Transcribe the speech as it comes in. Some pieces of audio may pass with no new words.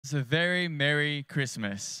It's a very Merry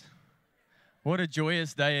Christmas. What a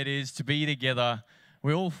joyous day it is to be together.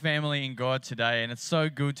 We're all family in God today, and it's so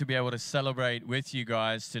good to be able to celebrate with you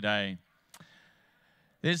guys today.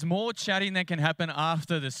 There's more chatting that can happen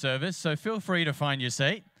after the service, so feel free to find your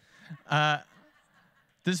seat.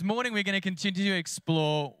 This morning, we're going to continue to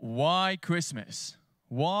explore why Christmas.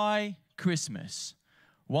 Why Christmas?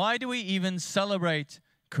 Why do we even celebrate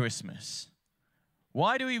Christmas?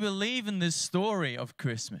 Why do we believe in this story of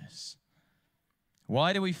Christmas?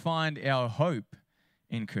 Why do we find our hope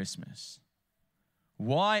in Christmas?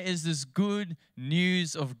 Why is this good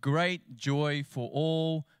news of great joy for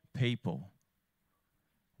all people?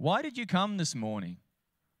 Why did you come this morning?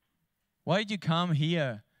 Why did you come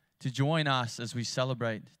here to join us as we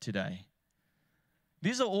celebrate today?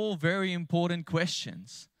 These are all very important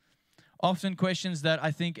questions. Often questions that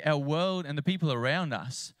I think our world and the people around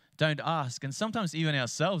us don't ask, and sometimes even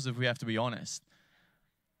ourselves, if we have to be honest.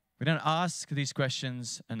 We don't ask these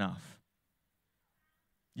questions enough.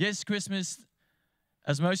 Yes, Christmas,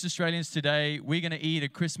 as most Australians today, we're going to eat a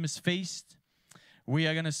Christmas feast. We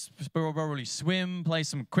are going to probably swim, play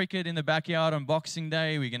some cricket in the backyard on Boxing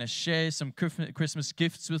Day. We're going to share some Christmas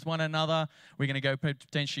gifts with one another. We're going to go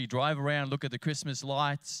potentially drive around, look at the Christmas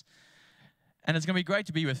lights. And it's going to be great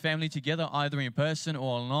to be with family together, either in person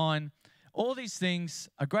or online. All these things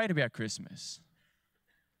are great about Christmas.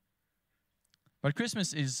 But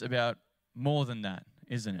Christmas is about more than that,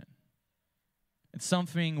 isn't it? It's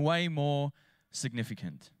something way more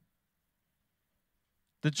significant.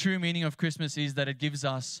 The true meaning of Christmas is that it gives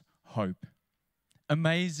us hope.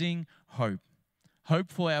 Amazing hope.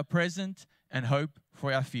 Hope for our present and hope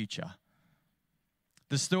for our future.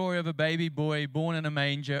 The story of a baby boy born in a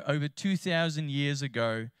manger over 2,000 years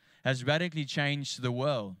ago has radically changed the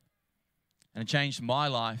world. And it changed my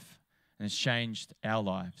life, and it's changed our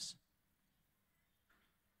lives.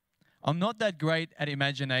 I'm not that great at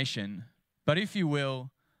imagination, but if you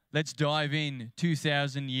will, let's dive in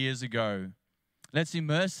 2,000 years ago. Let's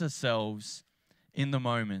immerse ourselves in the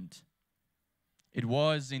moment. It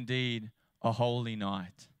was indeed a holy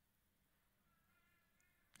night.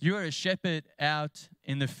 You are a shepherd out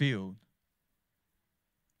in the field.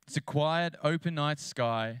 It's a quiet, open night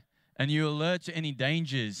sky, and you alert to any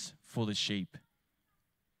dangers for the sheep.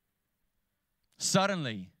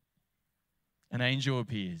 Suddenly, an angel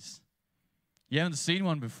appears. You haven't seen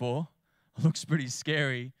one before. It looks pretty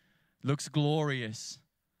scary. Looks glorious.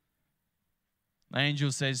 The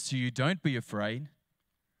angel says to you, don't be afraid.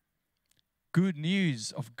 Good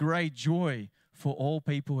news of great joy for all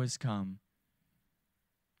people has come.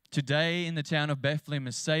 Today in the town of Bethlehem,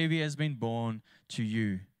 a Savior has been born to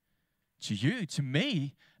you. To you, to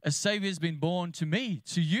me. A Savior has been born to me,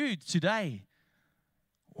 to you today.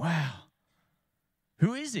 Wow.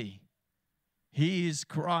 Who is He? He is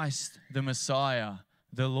Christ, the Messiah,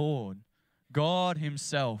 the Lord, God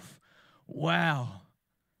Himself. Wow.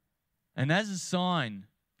 And as a sign,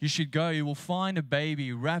 you should go, you will find a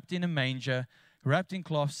baby wrapped in a manger, wrapped in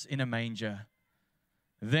cloths in a manger.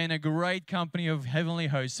 Then a great company of heavenly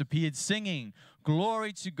hosts appeared singing,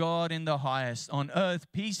 glory to God in the highest, on earth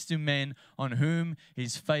peace to men on whom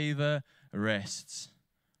His favor rests.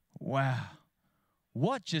 Wow.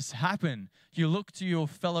 What just happened? You look to your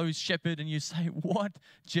fellow shepherd and you say, what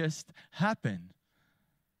just happened?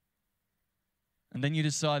 And then you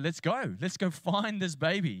decide, let's go find this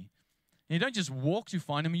baby. And you don't just walk to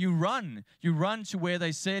find him, you run. You run to where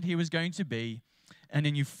they said he was going to be, and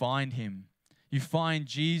then you find him. You find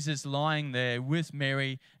Jesus lying there with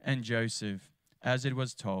Mary and Joseph, as it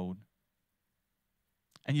was told.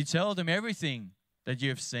 And you tell them everything that you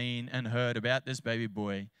have seen and heard about this baby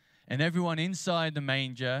boy. And everyone inside the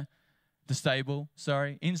manger,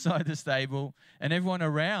 inside the stable, and everyone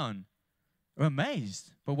around are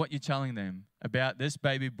amazed by what you're telling them about this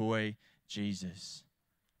baby boy, Jesus.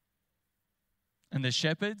 And the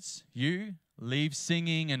shepherds, you, leave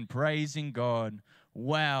singing and praising God.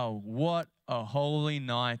 Wow, what a holy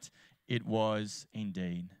night it was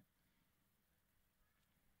indeed.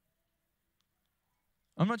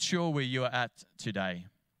 I'm not sure where you are at today.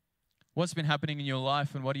 What's been happening in your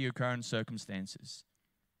life and what are your current circumstances?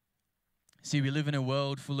 See, we live in a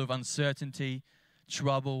world full of uncertainty,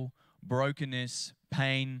 trouble, brokenness,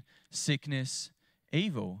 pain, sickness,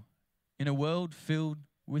 evil. In a world filled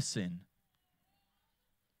with sin.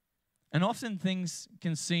 And often things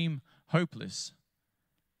can seem hopeless.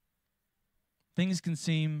 Things can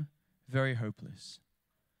seem very hopeless.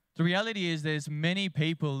 The reality is there's many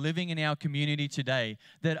people living in our community today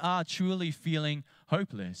that are truly feeling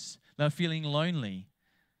hopeless. They're feeling lonely.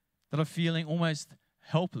 That are feeling almost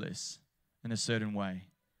helpless in a certain way.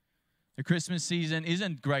 The Christmas season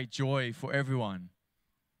isn't great joy for everyone.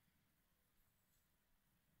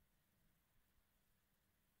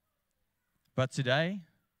 But today,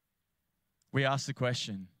 we ask the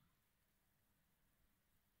question,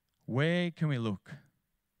 where can we look?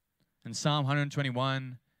 In Psalm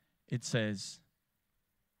 121, it says,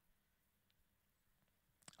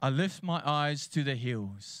 I lift my eyes to the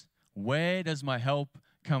hills. Where does my help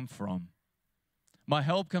come from? My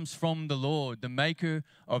help comes from the Lord, the maker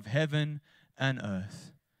of heaven and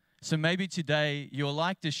earth. So maybe today you're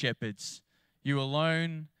like the shepherds. You're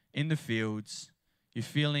alone in the fields. You're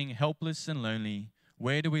feeling helpless and lonely.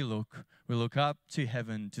 Where do we look? We look up to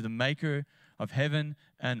heaven, to the maker of heaven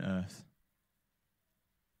and earth.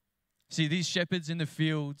 See, these shepherds in the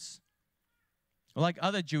fields, like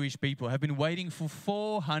other Jewish people, have been waiting for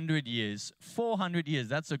 400 years. 400 years,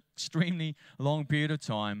 that's an extremely long period of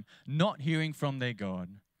time, not hearing from their God.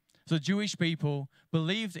 So Jewish people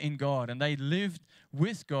believed in God, and they lived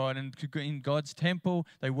with God, and in God's temple,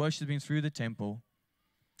 they worshipped Him through the temple.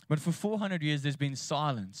 But for 400 years, there's been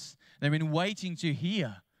silence. They've been waiting to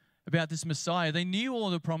hear about this Messiah. They knew all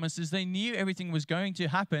the promises. They knew everything was going to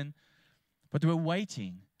happen, but they were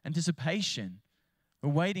waiting, anticipation. We're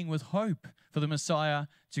waiting with hope for the Messiah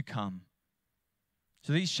to come.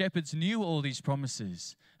 So these shepherds knew all these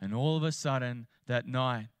promises, and all of a sudden, that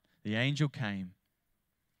night, the angel came.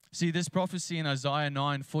 See, this prophecy in Isaiah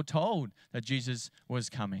 9 foretold that Jesus was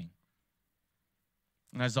coming.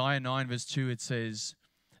 In Isaiah 9 verse 2, it says,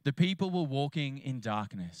 the people were walking in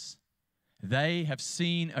darkness. They have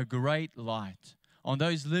seen a great light. On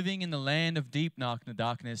those living in the land of deep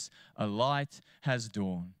darkness, a light has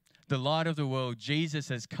dawned. The light of the world, Jesus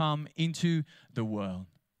has come into the world.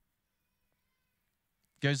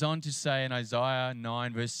 Goes on to say in Isaiah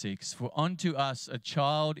 9 verse 6, for unto us a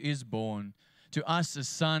child is born, to us a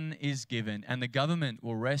son is given, and the government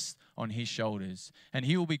will rest on his shoulders. And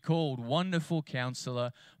he will be called Wonderful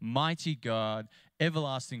Counselor, Mighty God,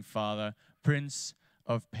 Everlasting Father, Prince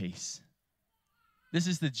of Peace. This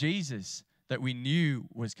is the Jesus that we knew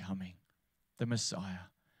was coming, the Messiah.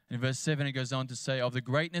 In verse 7, it goes on to say, of the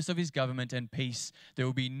greatness of his government and peace, there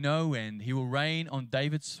will be no end. He will reign on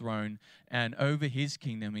David's throne and over his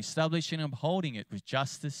kingdom, establishing and upholding it with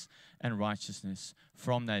justice and righteousness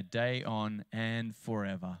from that day on and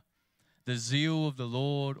forever. The zeal of the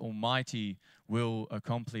Lord Almighty will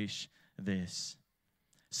accomplish this.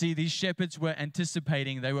 See, these shepherds were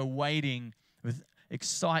anticipating, they were waiting with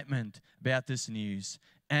excitement about this news,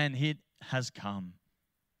 and it has come.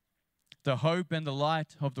 The hope and the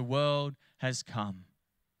light of the world has come.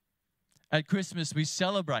 At Christmas, we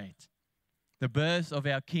celebrate the birth of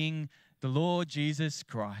our King, the Lord Jesus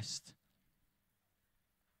Christ.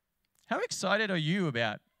 How excited are you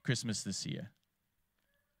about Christmas this year?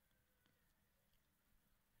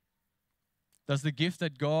 Does the gift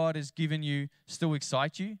that God has given you still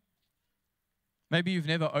excite you? Maybe you've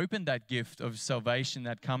never opened that gift of salvation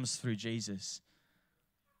that comes through Jesus.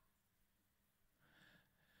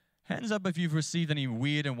 Hands up if you've received any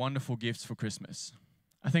weird and wonderful gifts for Christmas.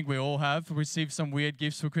 I think we all have received some weird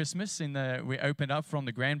gifts for Christmas. We opened up from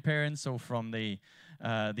the grandparents or from the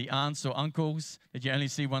aunts or uncles that you only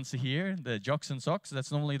see once a year, the jocks and socks.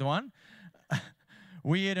 That's normally the one.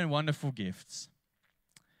 Weird and wonderful gifts.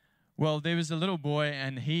 Well, there was a little boy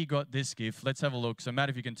and he got this gift. Let's have a look. So Matt,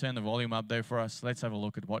 if you can turn the volume up there for us, let's have a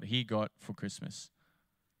look at what he got for Christmas.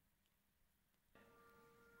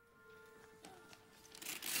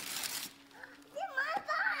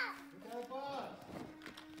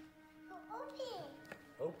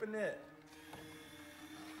 Open it.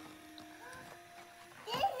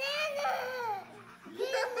 Banana!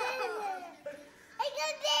 Banana! I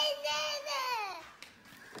got banana!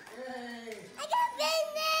 Yay! I got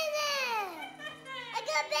banana! I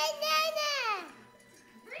got banana!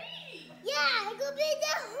 Yeah, I got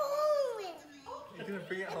banana home! You're gonna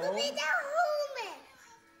bring it I got home? banana home!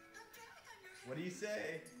 What do you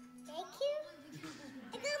say? Thank you.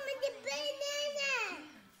 I got my banana!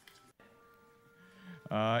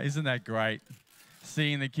 Isn't that great?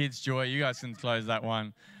 Seeing the kids' joy. You guys can close that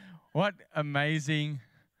one. What amazing,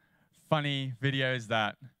 funny video is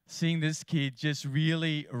that? Seeing this kid just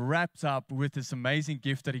really wrapped up with this amazing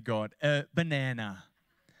gift that he got, a banana.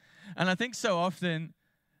 And I think so often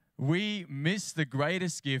we miss the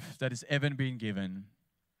greatest gift that has ever been given.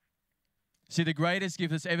 See, the greatest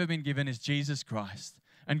gift that's ever been given is Jesus Christ.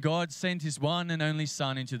 And God sent his one and only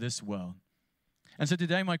Son into this world. And so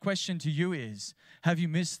today my question to you is, have you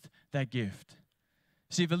missed that gift?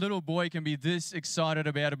 See, if a little boy can be this excited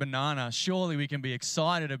about a banana, surely we can be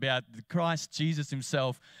excited about Christ Jesus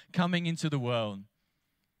himself coming into the world.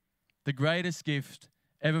 The greatest gift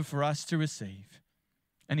ever for us to receive,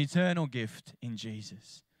 an eternal gift in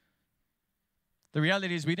Jesus. The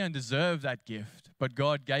reality is we don't deserve that gift, but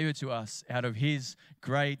God gave it to us out of His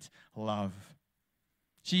great love.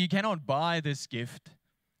 See, you cannot buy this gift.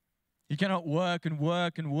 You cannot work and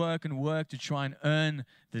work and work and work to try and earn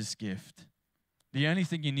this gift. The only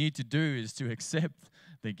thing you need to do is to accept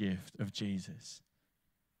the gift of Jesus.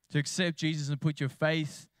 To accept Jesus and put your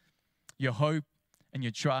faith, your hope, and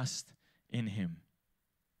your trust in Him.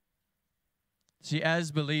 See,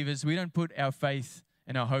 as believers, we don't put our faith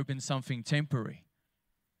and our hope in something temporary,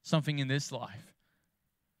 something in this life.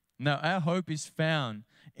 No, our hope is found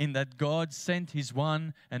in that God sent His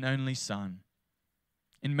one and only Son.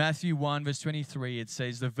 In Matthew 1, verse 23, it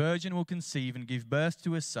says, "The virgin will conceive and give birth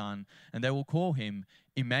to a son, and they will call him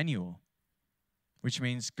Emmanuel," which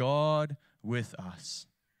means God with us.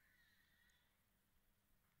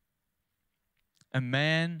 A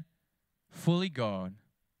man, fully God,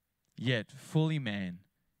 yet fully man.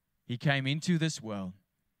 He came into this world.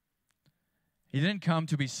 He didn't come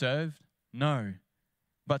to be served, no,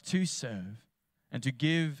 but to serve and to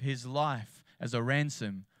give His life as a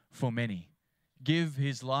ransom for many. Give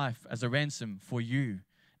His life as a ransom for you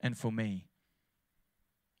and for me.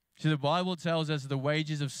 See, the Bible tells us the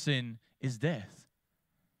wages of sin is death.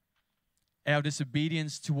 Our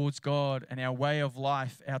disobedience towards God and our way of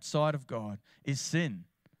life outside of God is sin.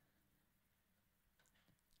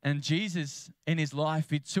 And Jesus, in His life,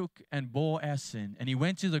 He took and bore our sin, and He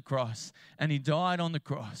went to the cross and He died on the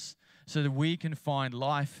cross so that we can find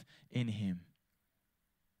life in Him.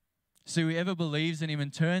 So whoever believes in Him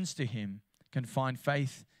and turns to Him can find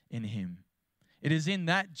faith in Him. It is in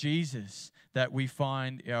that Jesus that we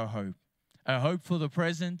find our hope for the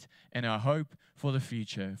present and our hope for the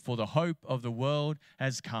future, for the hope of the world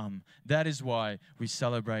has come. That is why we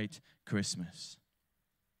celebrate Christmas.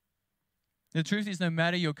 The truth is, no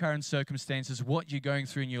matter your current circumstances, what you're going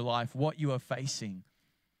through in your life, what you are facing,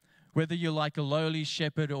 whether you're like a lowly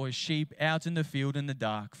shepherd or a sheep out in the field in the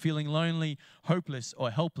dark, feeling lonely, hopeless,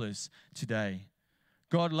 or helpless today,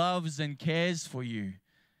 God loves and cares for you.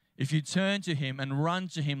 If you turn to Him and run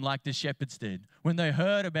to Him like the shepherds did. When they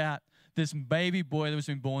heard about this baby boy that was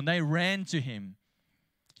been born, they ran to Him.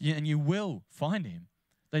 And you will find Him.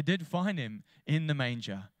 They did find Him in the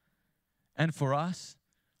manger. And for us,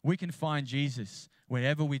 we can find Jesus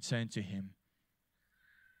wherever we turn to Him.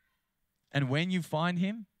 And when you find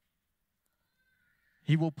Him,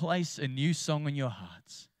 He will place a new song in your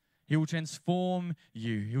hearts. He will transform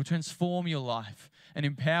you. He will transform your life and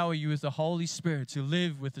empower you with the Holy Spirit to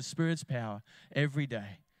live with the Spirit's power every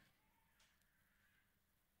day.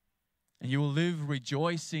 And you will live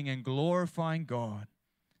rejoicing and glorifying God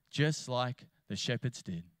just like the shepherds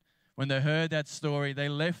did. When they heard that story, they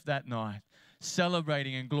left that night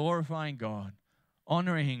celebrating and glorifying God,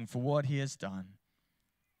 honoring Him for what He has done.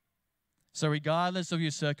 So regardless of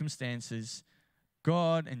your circumstances,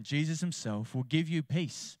 God and Jesus Himself will give you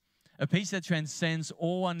peace. A peace that transcends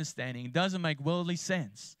all understanding. It doesn't make worldly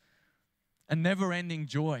sense. A never-ending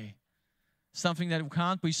joy. Something that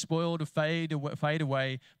can't be spoiled or fade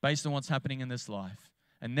away based on what's happening in this life.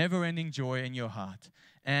 A never-ending joy in your heart.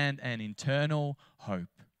 And an eternal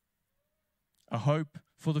hope. A hope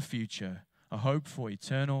for the future. A hope for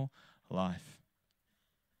eternal life.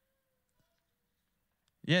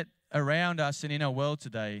 Yet, around us and in our world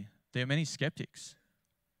today, there are many skeptics.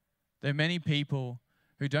 There are many people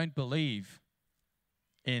who don't believe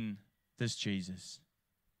in this Jesus.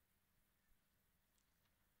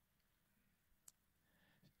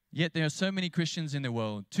 Yet there are so many Christians in the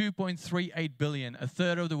world. 2.38 billion, a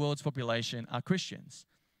third of the world's population, are Christians.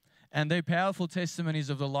 And they're powerful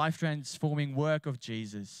testimonies of the life-transforming work of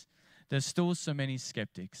Jesus. There's still so many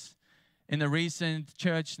skeptics. In the recent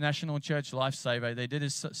National Church Life Survey, they did a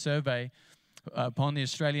survey upon the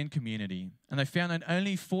Australian community. And they found that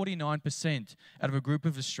only 49% out of a group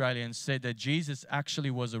of Australians said that Jesus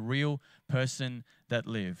actually was a real person that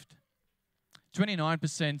lived.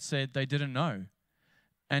 29% said they didn't know.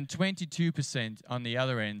 And 22% on the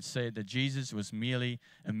other end said that Jesus was merely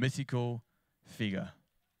a mythical figure.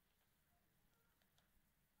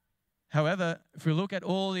 However, if we look at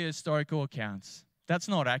all the historical accounts, that's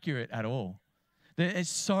not accurate at all. There is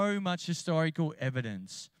so much historical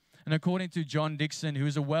evidence. And according to John Dixon, who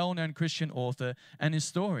is a well-known Christian author and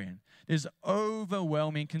historian, there's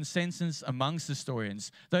overwhelming consensus amongst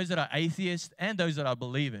historians, those that are atheists and those that are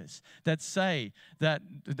believers, that say that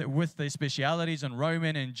with their specialities on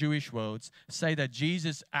Roman and Jewish worlds, say that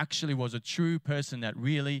Jesus actually was a true person that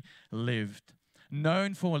really lived.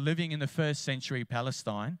 Known for living in the first century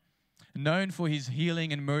Palestine, known for His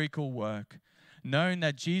healing and miracle work, known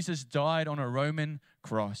that Jesus died on a Roman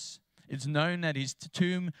cross. It's known that his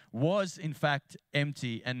tomb was in fact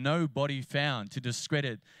empty and no body found to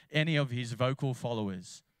discredit any of his vocal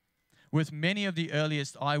followers. With many of the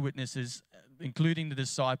earliest eyewitnesses, including the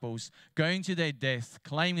disciples, going to their death,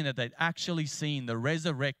 claiming that they'd actually seen the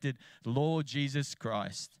resurrected Lord Jesus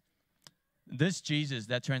Christ. This Jesus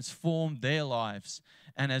that transformed their lives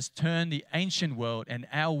and has turned the ancient world and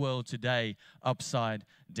our world today upside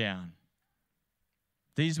down.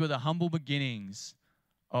 These were the humble beginnings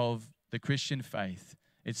of the Christian faith.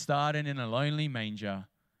 It started in a lonely manger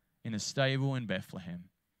in a stable in Bethlehem.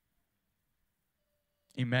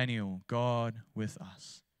 Emmanuel, God with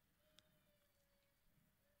us.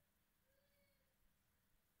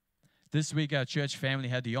 This week, our church family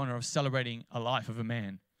had the honor of celebrating a life of a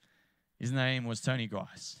man. His name was Tony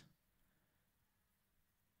Grice.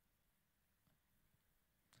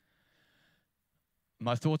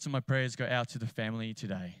 My thoughts and my prayers go out to the family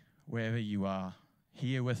today, wherever you are,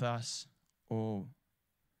 here with us or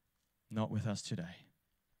not with us today.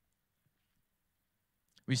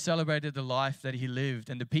 We celebrated the life that he lived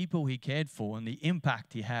and the people he cared for and the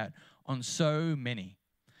impact he had on so many.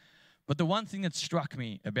 But the one thing that struck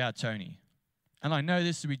me about Tony, and I know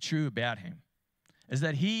this to be true about him, is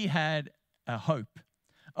that he had a hope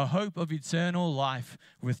of eternal life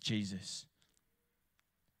with Jesus.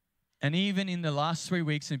 And even in the last 3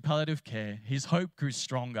 weeks in palliative care, his hope grew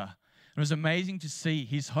stronger. It was amazing to see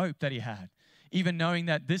his hope that he had, even knowing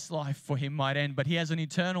that this life for him might end, but he has an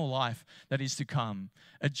eternal life that is to come,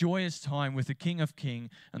 a joyous time with the King of Kings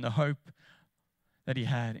and the hope that he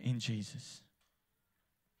had in Jesus.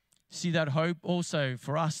 See that hope also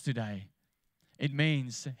for us today. It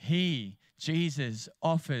means he, Jesus,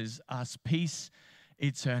 offers us peace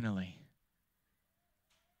eternally.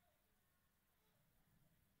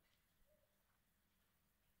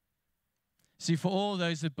 See, for all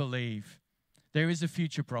those that believe, there is a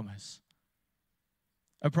future promise.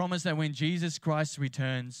 A promise that when Jesus Christ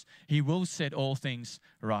returns, he will set all things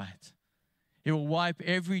right. He will wipe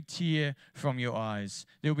every tear from your eyes.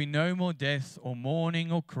 There will be no more death or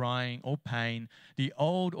mourning or crying or pain. The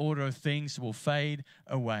old order of things will fade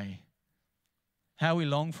away. How we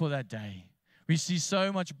long for that day. We see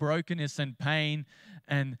so much brokenness and pain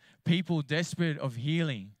and people desperate of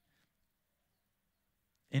healing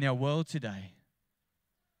in our world today.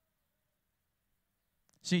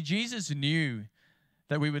 See, Jesus knew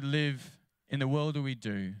that we would live in the world that we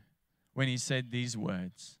do when he said these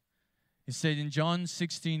words. He said in John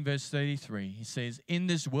 16, verse 33, he says, "In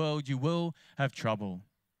this world you will have trouble,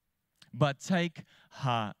 but take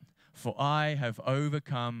heart, for I have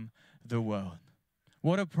overcome the world."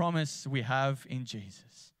 What a promise we have in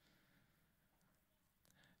Jesus.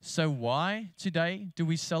 So why today do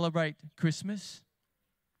we celebrate Christmas?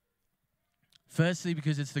 Firstly,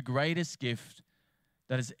 because it's the greatest gift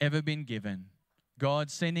that has ever been given. God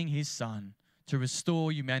sending his Son to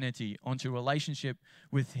restore humanity onto a relationship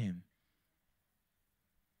with him.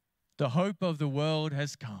 The hope of the world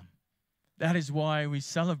has come. That is why we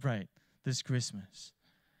celebrate this Christmas.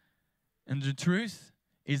 And the truth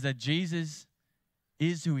is that Jesus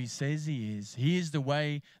is who he says he is. He is the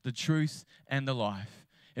way, the truth, and the life.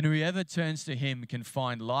 And whoever turns to him can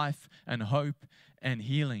find life and hope and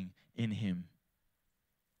healing in him.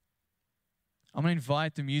 I'm going to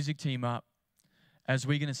invite the music team up as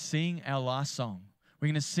we're going to sing our last song. We're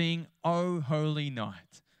going to sing, "O Holy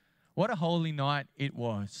Night." What a holy night it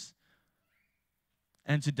was.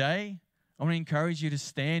 And today, I want to encourage you to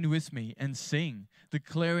stand with me and sing,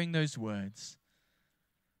 declaring those words.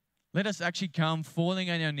 Let us actually come falling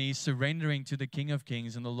on our knees, surrendering to the King of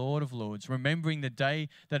Kings and the Lord of Lords, remembering the day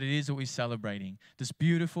that it is that we're celebrating, this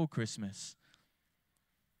beautiful Christmas,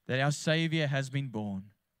 that our Savior has been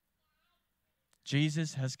born.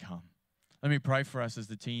 Jesus has come. Let me pray for us as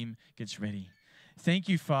the team gets ready. Thank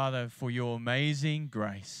you, Father, for your amazing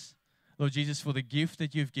grace. Lord Jesus, for the gift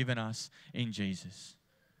that you've given us in Jesus.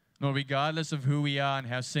 Lord, regardless of who we are and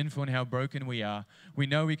how sinful and how broken we are, we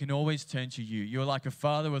know we can always turn to you. You're like a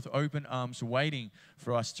father with open arms waiting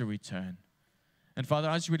for us to return. And Father,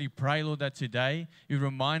 I just really pray, Lord, that today you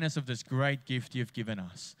remind us of this great gift you've given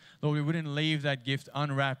us. Lord, we wouldn't leave that gift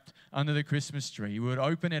unwrapped under the Christmas tree. We would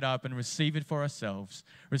open it up and receive it for ourselves.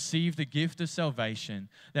 Receive the gift of salvation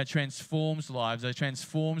that transforms lives, that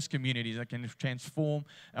transforms communities, that can transform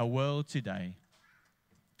our world today.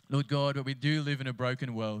 Lord God, but we do live in a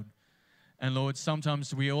broken world. And Lord,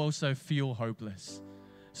 sometimes we also feel hopeless.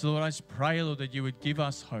 So Lord, I just pray, Lord, that you would give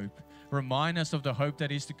us hope. Remind us of the hope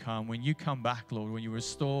that is to come when you come back, Lord, when you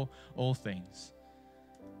restore all things.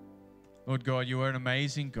 Lord God, you are an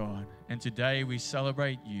amazing God. And today we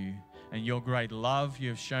celebrate you. and your great love you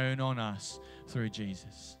have shown on us through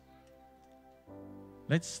Jesus.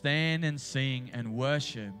 Let's stand and sing and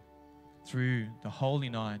worship through the holy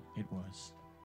night it was.